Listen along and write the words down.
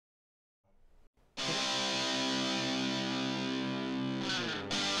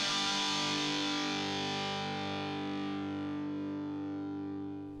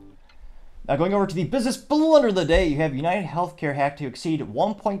Now going over to the business blunder of the day, you have United Healthcare hack to exceed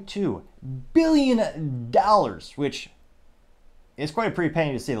 $1.2 billion, which is quite a pretty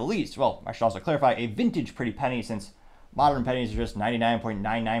penny to say the least. Well, I should also clarify, a vintage pretty penny, since modern pennies are just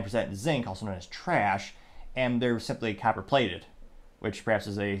 99.99% zinc, also known as trash, and they're simply copper plated, which perhaps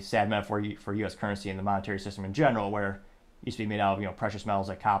is a sad metaphor for U.S. currency and the monetary system in general, where it used to be made out of precious metals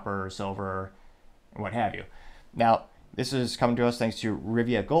like copper, silver, and what have you. Now, this is coming to us thanks to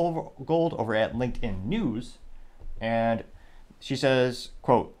Rivia Gold over at LinkedIn News, and she says,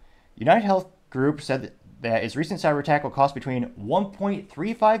 quote, UnitedHealth Group said that its recent cyber attack will cost between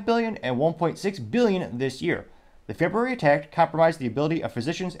 $1.35 billion and $1.6 billion this year. The February attack compromised the ability of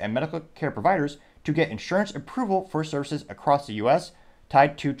physicians and medical care providers to get insurance approval for services across the U.S.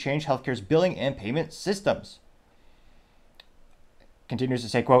 tied to Change Healthcare's billing and payment systems. Continues to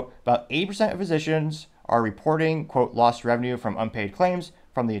say, quote, about 80% of physicians are reporting, quote, lost revenue from unpaid claims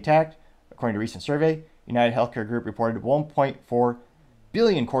from the attack. According to a recent survey, United Healthcare Group reported 1.4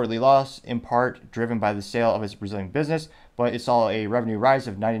 billion quarterly loss, in part driven by the sale of its Brazilian business, but it saw a revenue rise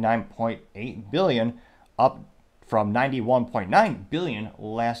of 99.8 billion, up from 91.9 billion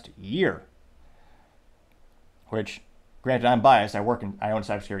last year. Which, granted, I'm biased. I own a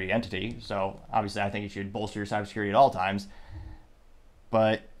cybersecurity entity, so obviously I think you should bolster your cybersecurity at all times.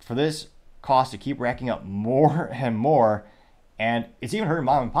 But for this cost to keep racking up more and more, and it's even hurting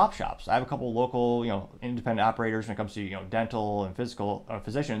mom and pop shops. I have a couple local, independent operators when it comes to, dental and physical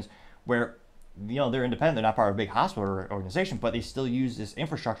physicians, where, they're independent. They're not part of a big hospital or organization, but they still use this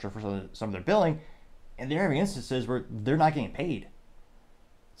infrastructure for some of their billing, and they're having instances where they're not getting paid.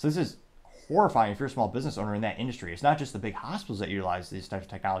 So this is horrifying if you're a small business owner in that industry. It's not just the big hospitals that utilize these types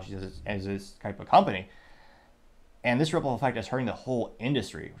of technologies as this type of company. And this ripple effect is hurting the whole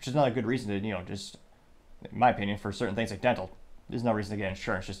industry, which is another good reason to, just, in my opinion, for certain things like dental, there's no reason to get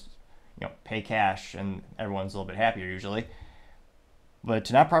insurance. Just, pay cash and everyone's a little bit happier usually. But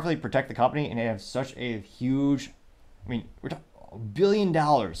to not properly protect the company and have such a huge, we're talking $1 billion.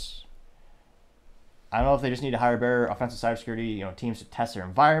 I don't know if they just need to hire better offensive cybersecurity, teams to test their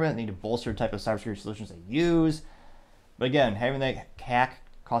environment. They need to bolster the type of cybersecurity solutions they use. But again, having that hack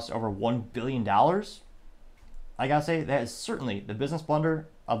cost over $1 billion, I gotta say, that is certainly the business blunder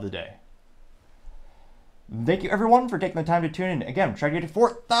of the day. Thank you everyone for taking the time to tune in. Again, I'm trying to get to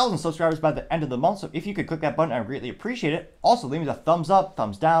 4,000 subscribers by the end of the month, so if you could click that button, I would greatly appreciate it. Also, leave me a thumbs up,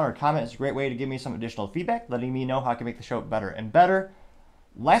 thumbs down, or comment. It's a great way to give me some additional feedback, letting me know how I can make the show better and better.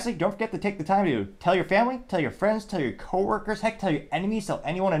 Lastly, don't forget to take the time to tell your family, tell your friends, tell your coworkers, heck, tell your enemies, tell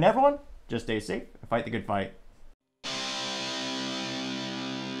anyone and everyone. Just stay safe and fight the good fight.